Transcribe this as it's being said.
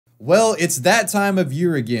Well, it's that time of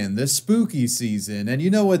year again, the spooky season, and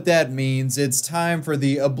you know what that means. It's time for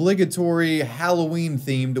the obligatory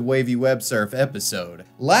Halloween-themed Wavy Web Surf episode.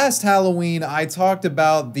 Last Halloween, I talked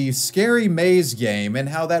about the Scary Maze game and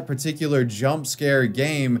how that particular jump scare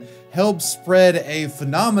game helped spread a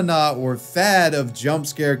phenomena or fad of jump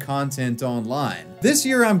scare content online. This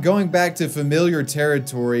year I'm going back to familiar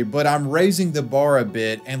territory, but I'm raising the bar a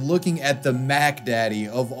bit and looking at the Mac Daddy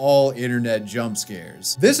of all internet jump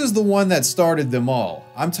scares. This is the one that started them all.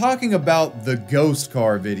 I'm talking about the ghost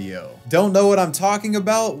car video. Don't know what I'm talking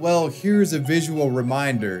about? Well, here's a visual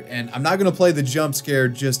reminder, and I'm not gonna play the jump scare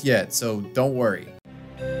just yet, so don't worry.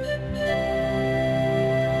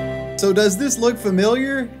 So does this look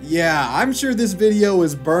familiar? Yeah, I'm sure this video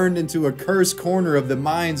is burned into a cursed corner of the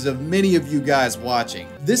minds of many of you guys watching.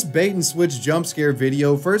 This bait and switch jump scare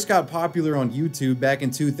video first got popular on YouTube back in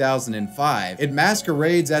 2005. It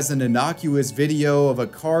masquerades as an innocuous video of a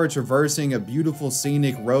car traversing a beautiful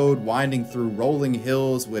scenic road winding through rolling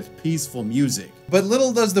hills with peaceful music. But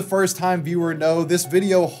little does the first time viewer know, this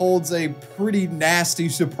video holds a pretty nasty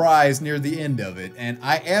surprise near the end of it, and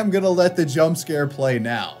I am gonna let the jump scare play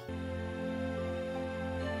now.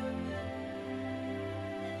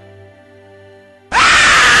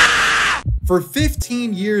 For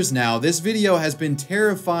 15 years now, this video has been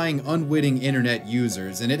terrifying unwitting internet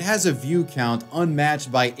users, and it has a view count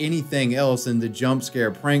unmatched by anything else in the jump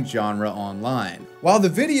scare prank genre online. While the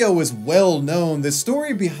video is well known, the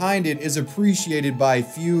story behind it is appreciated by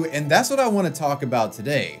few, and that's what I want to talk about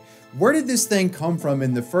today. Where did this thing come from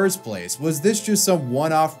in the first place? Was this just some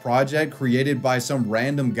one-off project created by some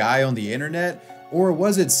random guy on the internet, or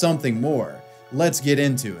was it something more? Let's get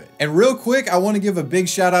into it. And real quick, I want to give a big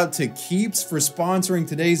shout out to Keeps for sponsoring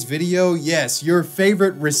today's video. Yes, your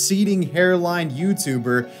favorite receding hairline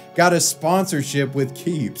YouTuber got a sponsorship with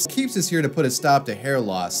Keeps. Keeps is here to put a stop to hair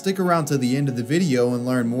loss. Stick around to the end of the video and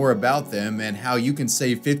learn more about them and how you can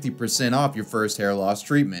save 50% off your first hair loss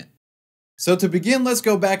treatment. So to begin, let's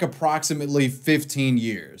go back approximately 15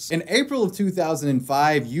 years. In April of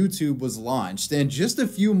 2005, YouTube was launched, and just a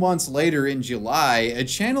few months later in July, a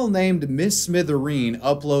channel named Miss Smithereen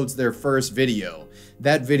uploads their first video,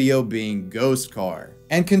 that video being Ghost Car.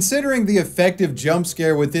 And considering the effective jump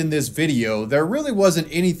scare within this video, there really wasn't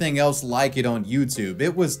anything else like it on YouTube.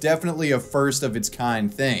 It was definitely a first of its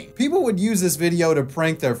kind thing. People would use this video to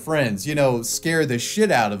prank their friends, you know, scare the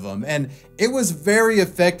shit out of them, and it was very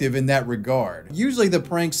effective in that regard. Usually the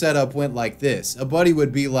prank setup went like this. A buddy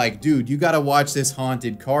would be like, dude, you gotta watch this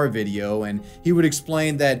haunted car video, and he would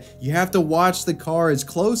explain that you have to watch the car as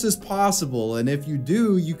close as possible, and if you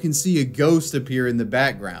do, you can see a ghost appear in the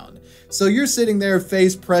background. So you're sitting there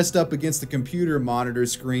face pressed up against the computer monitor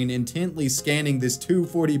screen, intently scanning this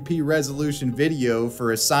 240p resolution video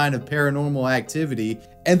for a sign of paranormal activity,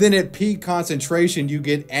 and then at peak concentration you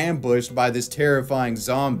get ambushed by this terrifying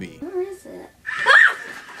zombie. Where is it?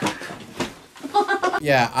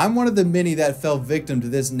 Yeah, I'm one of the many that fell victim to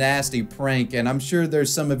this nasty prank, and I'm sure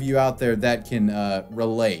there's some of you out there that can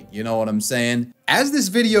relate, you know what I'm saying? As this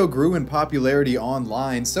video grew in popularity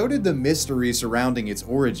online, so did the mystery surrounding its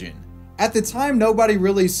origin. At the time, nobody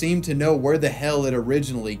really seemed to know where the hell it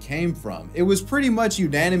originally came from. It was pretty much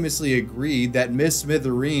unanimously agreed that Miss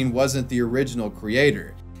Smithereen wasn't the original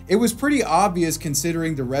creator. It was pretty obvious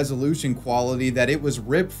considering the resolution quality that it was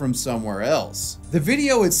ripped from somewhere else. The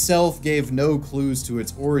video itself gave no clues to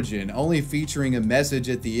its origin, only featuring a message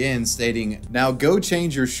at the end stating, "Now go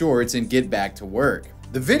change your shorts and get back to work."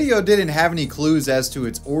 The video didn't have any clues as to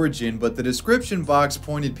its origin, but the description box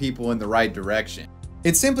pointed people in the right direction.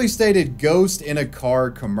 It simply stated "ghost in a car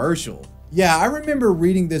commercial." Yeah, I remember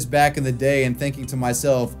reading this back in the day and thinking to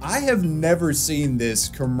myself, I have never seen this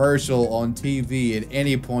commercial on TV at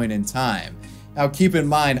any point in time. Now keep in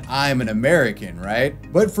mind, I'm an American, right?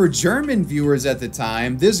 But for German viewers at the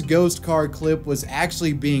time, this ghost car clip was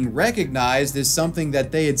actually being recognized as something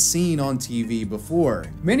that they had seen on TV before.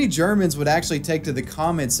 Many Germans would actually take to the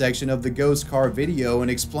comment section of the ghost car video and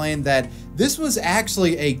explain that this was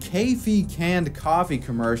actually a Kaffee canned coffee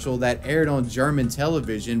commercial that aired on German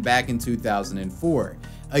television back in 2004,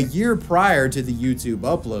 a year prior to the YouTube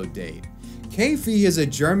upload date. Kaffee is a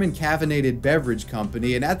German caffeinated beverage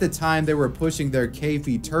company, and at the time they were pushing their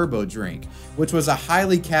Kaffee Turbo drink, which was a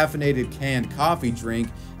highly caffeinated canned coffee drink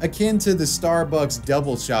akin to the Starbucks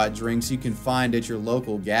double shot drinks you can find at your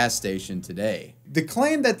local gas station today. The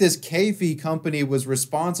claim that this Kefi company was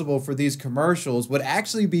responsible for these commercials would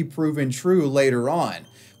actually be proven true later on,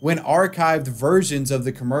 when archived versions of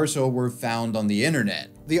the commercial were found on the internet.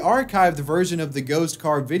 The archived version of the ghost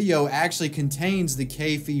car video actually contains the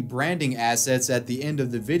Kefi branding assets at the end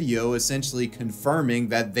of the video, essentially confirming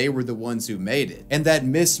that they were the ones who made it, and that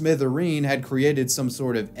Miss Smithereen had created some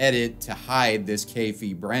sort of edit to hide this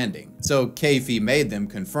Kefi branding. So Kefi made them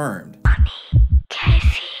confirmed.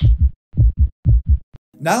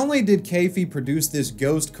 Not only did Kefi produce this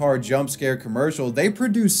ghost car jump scare commercial, they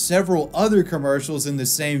produced several other commercials in the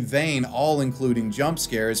same vein, all including jump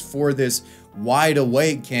scares, for this Wide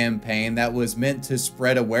Awake campaign that was meant to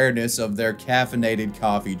spread awareness of their caffeinated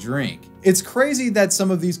coffee drink. It's crazy that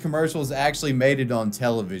some of these commercials actually made it on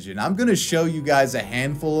television. I'm gonna show you guys a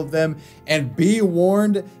handful of them, and be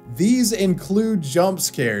warned, these include jump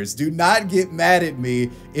scares. Do not get mad at me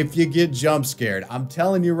if you get jump scared. I'm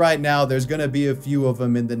telling you right now, there's gonna be a few of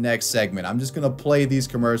them in the next segment. I'm just gonna play these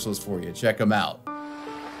commercials for you. Check them out.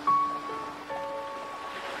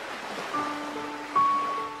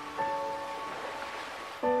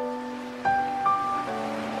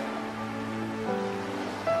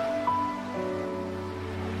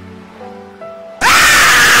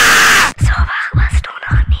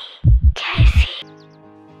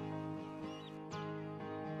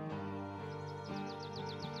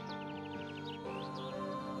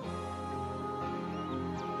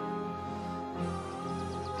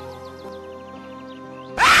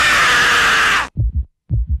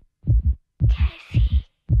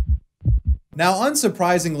 Now,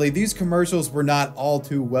 unsurprisingly, these commercials were not all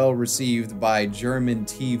too well received by German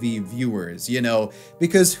TV viewers, you know,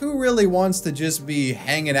 because who really wants to just be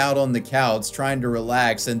hanging out on the couch trying to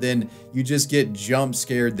relax and then you just get jump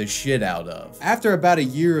scared the shit out of? After about a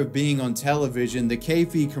year of being on television, the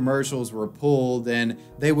Kefi commercials were pulled and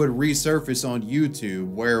they would resurface on YouTube,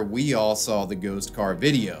 where we all saw the ghost car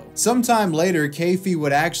video. Sometime later, Kefi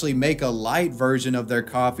would actually make a light version of their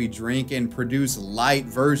coffee drink and produce light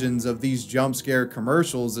versions of these jump scare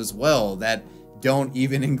commercials as well that don't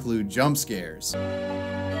even include jump scares.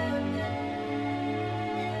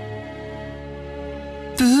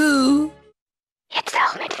 Boo! Jetzt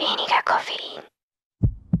auch mit weniger Koffein.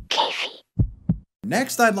 Kefi.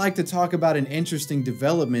 Next, I'd like to talk about an interesting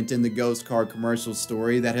development in the ghost car commercial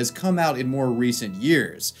story that has come out in more recent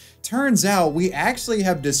years. Turns out we actually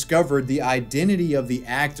have discovered the identity of the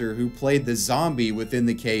actor who played the zombie within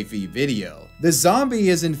the Kefi video. The zombie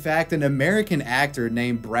is in fact an American actor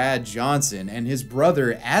named Brad Johnson, and his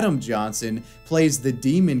brother Adam Johnson plays the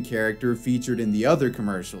demon character featured in the other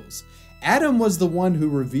commercials. Adam was the one who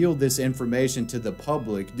revealed this information to the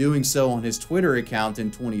public, doing so on his Twitter account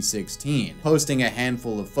in 2016, posting a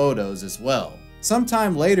handful of photos as well.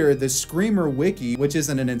 Sometime later, the Screamer Wiki, which is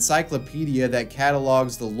an encyclopedia that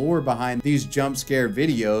catalogs the lore behind these jump scare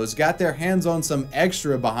videos, got their hands on some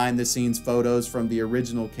extra behind the scenes photos from the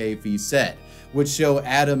original Kefi set, which show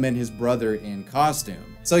Adam and his brother in costume.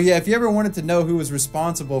 So yeah, if you ever wanted to know who was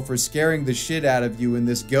responsible for scaring the shit out of you in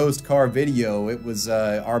this ghost car video, it was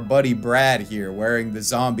our buddy Brad here wearing the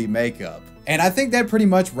zombie makeup. And I think that pretty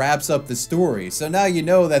much wraps up the story. So now you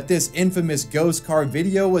know that this infamous ghost car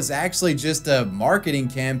video was actually just a marketing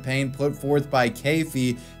campaign put forth by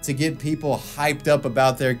Kefi to get people hyped up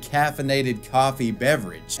about their caffeinated coffee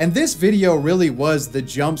beverage. And this video really was the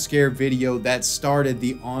jump scare video that started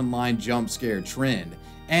the online jump scare trend.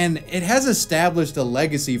 And it has established a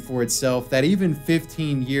legacy for itself that even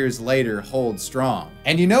 15 years later holds strong.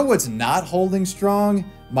 And you know what's not holding strong?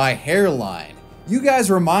 My hairline. You guys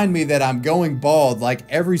remind me that I'm going bald like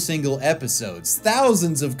every single episode.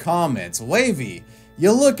 Thousands of comments. Wavy,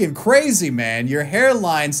 you're looking crazy, man. Your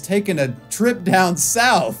hairline's taking a trip down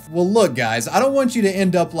south. Well, look, guys, I don't want you to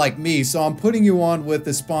end up like me, so I'm putting you on with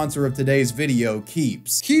the sponsor of today's video,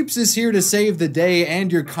 Keeps. Keeps is here to save the day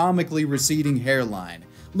and your comically receding hairline.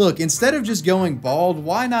 Look, instead of just going bald,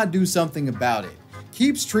 why not do something about it?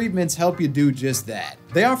 Keeps treatments help you do just that.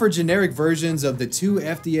 They offer generic versions of the 2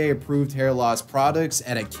 FDA-approved hair loss products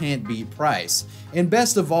at a can't-beat price. And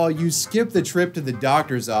best of all, you skip the trip to the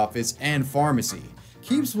doctor's office and pharmacy.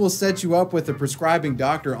 Keeps will set you up with a prescribing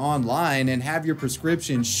doctor online and have your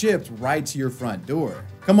prescription shipped right to your front door.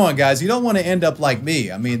 Come on, guys, you don't want to end up like me.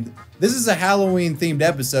 I mean, this is a Halloween-themed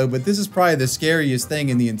episode, but this is probably the scariest thing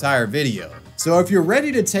in the entire video. So if you're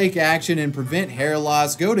ready to take action and prevent hair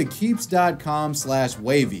loss, go to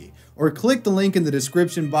keeps.com/wavy or click the link in the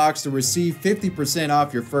description box to receive 50%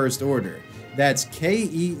 off your first order. That's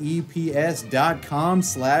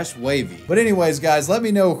keeps.com/wavy. But anyways, guys, let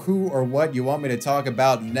me know who or what you want me to talk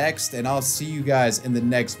about next, and I'll see you guys in the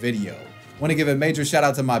next video. Want to give a major shout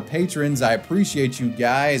out to my patrons. I appreciate you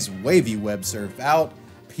guys. Wavywebsurf out.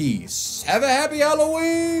 Peace. Have a happy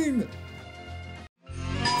Halloween!